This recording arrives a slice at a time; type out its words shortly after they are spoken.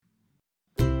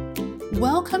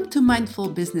Welcome to Mindful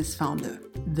Business Founder,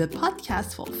 the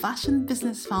podcast for fashion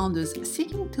business founders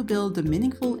seeking to build a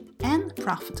meaningful and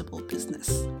profitable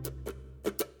business.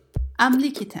 I'm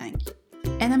Liki Tang,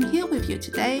 and I'm here with you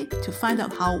today to find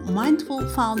out how mindful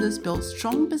founders build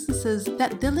strong businesses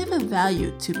that deliver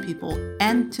value to people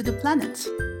and to the planet.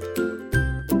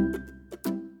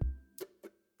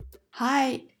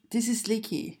 Hi, this is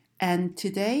Liki, and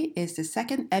today is the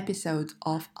second episode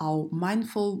of our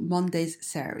Mindful Mondays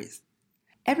series.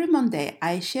 Every Monday,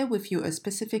 I share with you a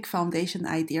specific foundation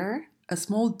idea, a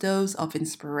small dose of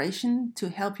inspiration to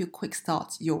help you quick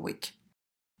start your week.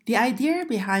 The idea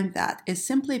behind that is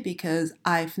simply because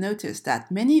I've noticed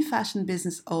that many fashion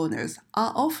business owners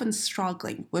are often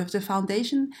struggling with the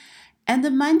foundation, and the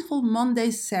Mindful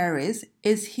Mondays series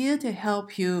is here to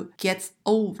help you get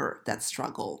over that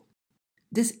struggle.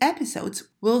 These episodes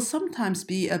will sometimes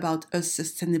be about a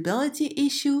sustainability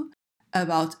issue,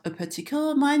 about a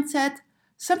particular mindset,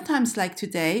 sometimes like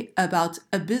today, about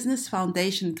a business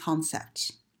foundation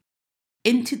concept.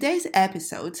 In today's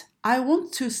episode, I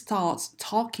want to start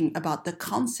talking about the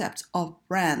concept of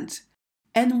brand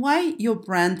and why your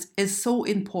brand is so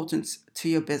important to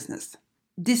your business.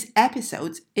 This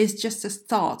episode is just a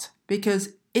start because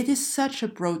it is such a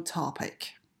broad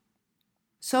topic.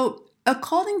 So,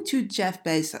 according to Jeff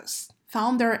Bezos,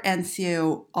 founder and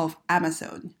CEO of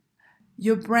Amazon,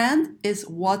 your brand is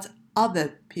what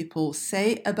other people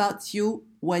say about you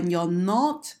when you're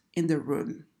not in the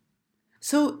room.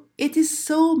 So it is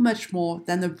so much more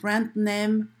than a brand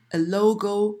name, a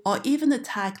logo, or even a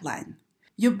tagline.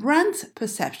 Your brand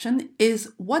perception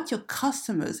is what your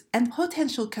customers and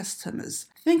potential customers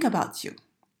think about you.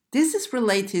 This is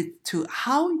related to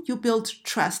how you build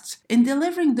trust in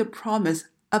delivering the promise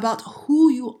about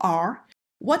who you are,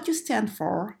 what you stand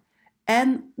for,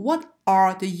 and what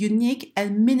are the unique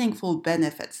and meaningful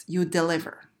benefits you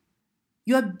deliver.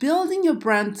 You are building your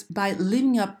brand by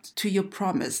living up to your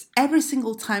promise every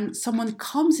single time someone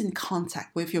comes in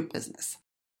contact with your business,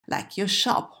 like your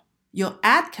shop, your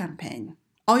ad campaign,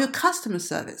 or your customer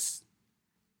service.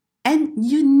 And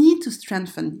you need to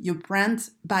strengthen your brand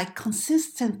by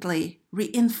consistently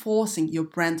reinforcing your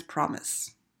brand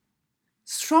promise.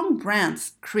 Strong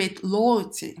brands create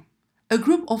loyalty, a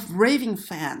group of raving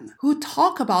fans who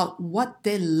talk about what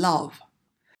they love.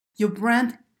 Your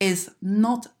brand is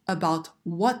not about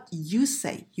what you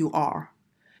say you are.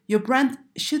 Your brand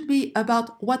should be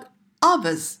about what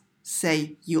others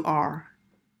say you are.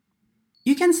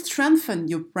 You can strengthen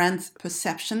your brand's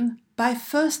perception by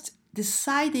first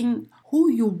deciding who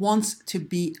you want to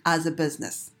be as a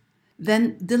business,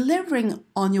 then delivering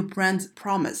on your brand's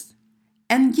promise,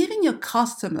 and giving your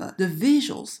customer the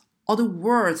visuals or the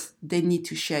words they need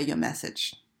to share your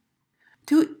message.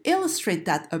 To illustrate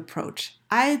that approach,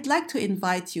 I'd like to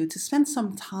invite you to spend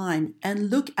some time and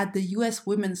look at the US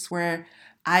women's wear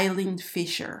Eileen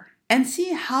Fisher and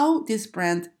see how this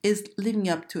brand is living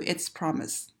up to its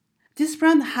promise. This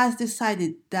brand has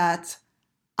decided that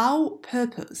our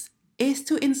purpose is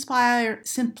to inspire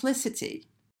simplicity,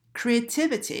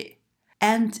 creativity,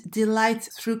 and delight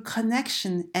through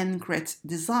connection and great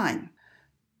design.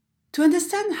 To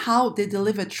understand how they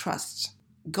deliver trust,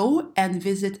 go and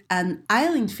visit an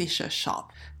Eileen Fisher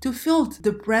shop to feel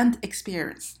the brand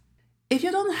experience. If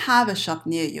you don't have a shop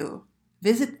near you,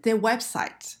 visit their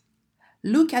website.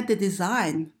 Look at the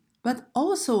design, but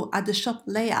also at the shop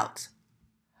layout.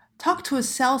 Talk to a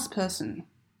salesperson.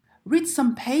 Read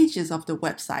some pages of the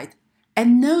website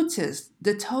and notice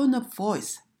the tone of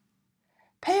voice.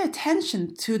 Pay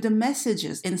attention to the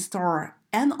messages in store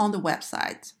and on the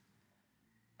website.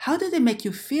 How do they make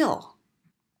you feel?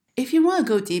 If you want to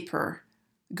go deeper,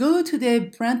 go to their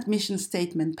brand mission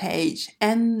statement page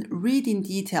and read in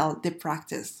detail their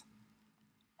practice.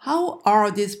 How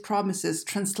are these promises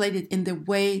translated in the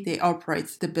way they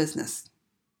operate the business?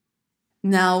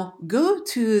 Now go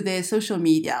to their social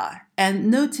media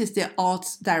and notice the art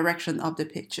direction of the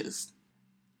pictures.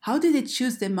 How did they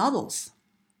choose their models?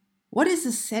 What is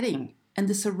the setting and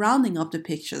the surrounding of the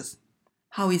pictures?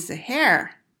 How is the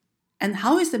hair? And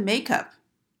how is the makeup?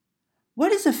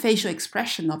 What is the facial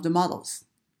expression of the models?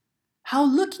 How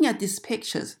looking at these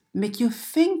pictures make you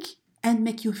think and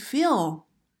make you feel?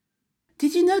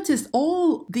 Did you notice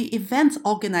all the events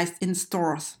organized in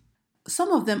stores?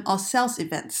 Some of them are sales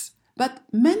events, but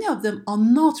many of them are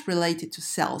not related to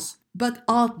sales, but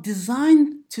are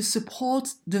designed to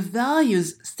support the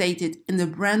values stated in the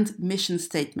brand mission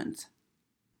statement.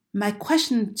 My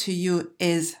question to you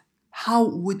is, how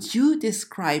would you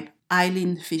describe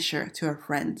Eileen Fisher to a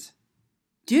friend?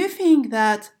 Do you think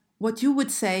that what you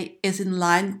would say is in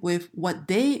line with what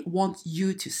they want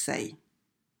you to say?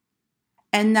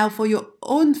 And now for your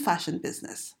own fashion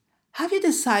business. Have you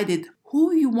decided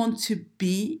who you want to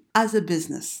be as a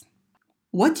business?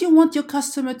 What do you want your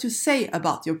customer to say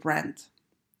about your brand?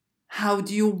 How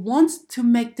do you want to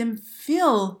make them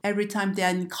feel every time they are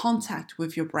in contact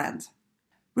with your brand?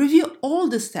 Review all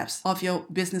the steps of your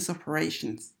business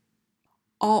operations.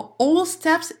 Are all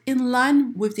steps in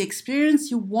line with the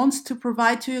experience you want to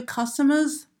provide to your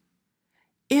customers?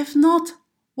 If not,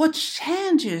 what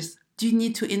changes do you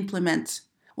need to implement?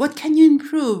 What can you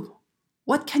improve?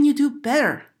 What can you do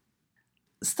better?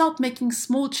 Start making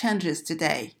small changes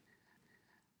today.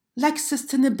 Like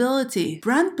sustainability,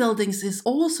 brand building is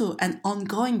also an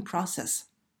ongoing process.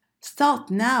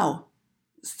 Start now.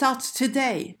 Start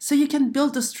today so you can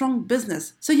build a strong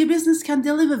business, so your business can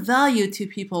deliver value to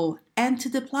people and to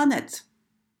the planet.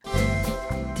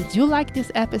 Did you like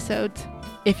this episode?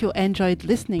 If you enjoyed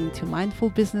listening to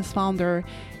Mindful Business Founder,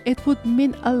 it would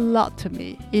mean a lot to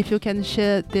me if you can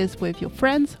share this with your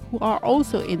friends who are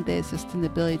also in their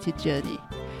sustainability journey.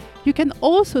 You can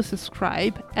also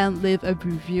subscribe and leave a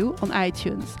review on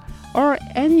iTunes or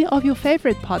any of your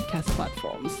favorite podcast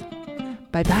platforms.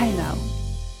 Bye-bye now.